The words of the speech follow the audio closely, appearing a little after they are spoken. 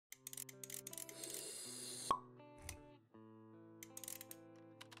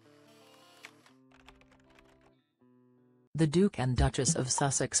The Duke and Duchess of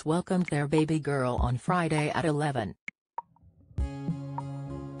Sussex welcomed their baby girl on Friday at 11:40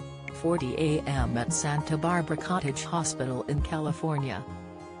 a.m. at Santa Barbara Cottage Hospital in California.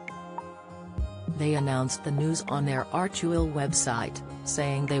 They announced the news on their Archewell website,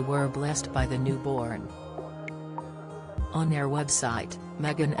 saying they were blessed by the newborn. On their website,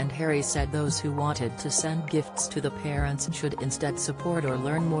 Meghan and Harry said those who wanted to send gifts to the parents should instead support or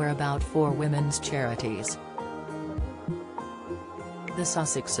learn more about 4 women's charities. The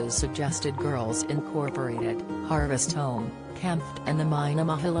Sussexes suggested Girls Incorporated, Harvest Home, Kempft and the Mina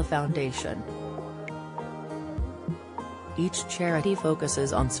Mahila Foundation. Each charity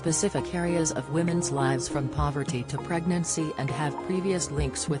focuses on specific areas of women's lives from poverty to pregnancy and have previous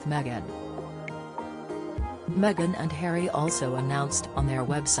links with Meghan. Meghan and Harry also announced on their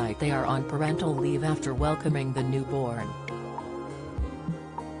website they are on parental leave after welcoming the newborn.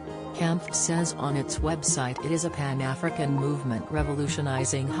 Kempft says on its website it is a Pan-African movement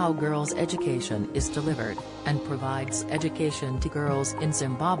revolutionizing how girls' education is delivered, and provides education to girls in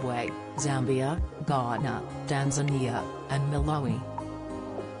Zimbabwe, Zambia, Ghana, Tanzania, and Malawi.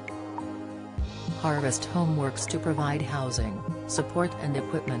 Harvest Home works to provide housing, support and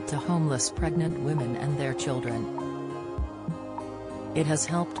equipment to homeless pregnant women and their children. It has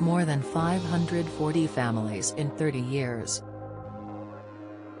helped more than 540 families in 30 years.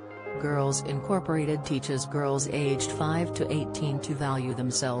 Girls Incorporated teaches girls aged 5 to 18 to value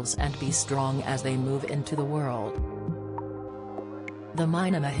themselves and be strong as they move into the world. The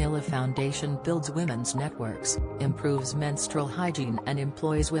Mina Mahila Foundation builds women's networks, improves menstrual hygiene and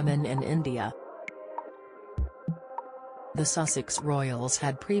employs women in India. The Sussex royals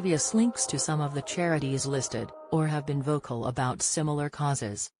had previous links to some of the charities listed, or have been vocal about similar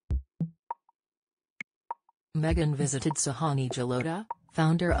causes. Meghan visited Sahani Jalota,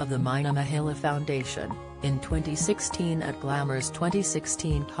 founder of the Mina Mahila Foundation, in 2016 at Glamour's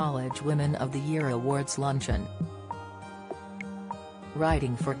 2016 College Women of the Year Awards luncheon.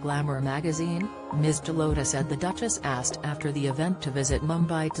 Writing for Glamour magazine, Ms. Jalota said the Duchess asked after the event to visit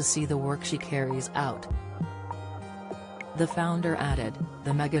Mumbai to see the work she carries out. The founder added,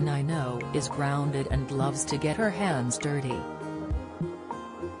 "The Meghan I know is grounded and loves to get her hands dirty.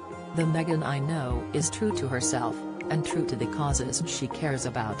 The Meghan I know is true to herself, and true to the causes she cares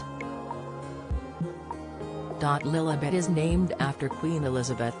about." Lilibet is named after Queen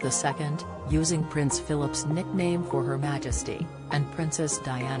Elizabeth II, using Prince Philip's nickname for Her Majesty, and Princess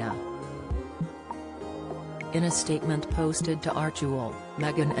Diana. In a statement posted to Archewell,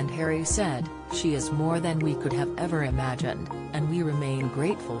 Meghan and Harry said, "She is more than we could have ever imagined, and we remain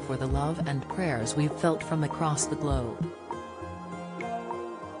grateful for the love and prayers we've felt from across the globe.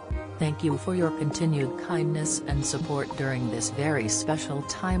 Thank you for your continued kindness and support during this very special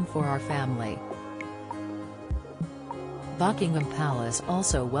time for our family." Buckingham Palace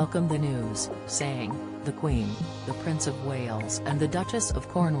also welcomed the news, saying, "The Queen, the Prince of Wales and the Duchess of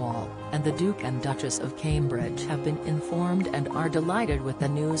Cornwall, and the Duke and Duchess of Cambridge have been informed and are delighted with the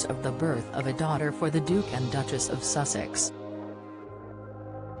news of the birth of a daughter for the Duke and Duchess of Sussex."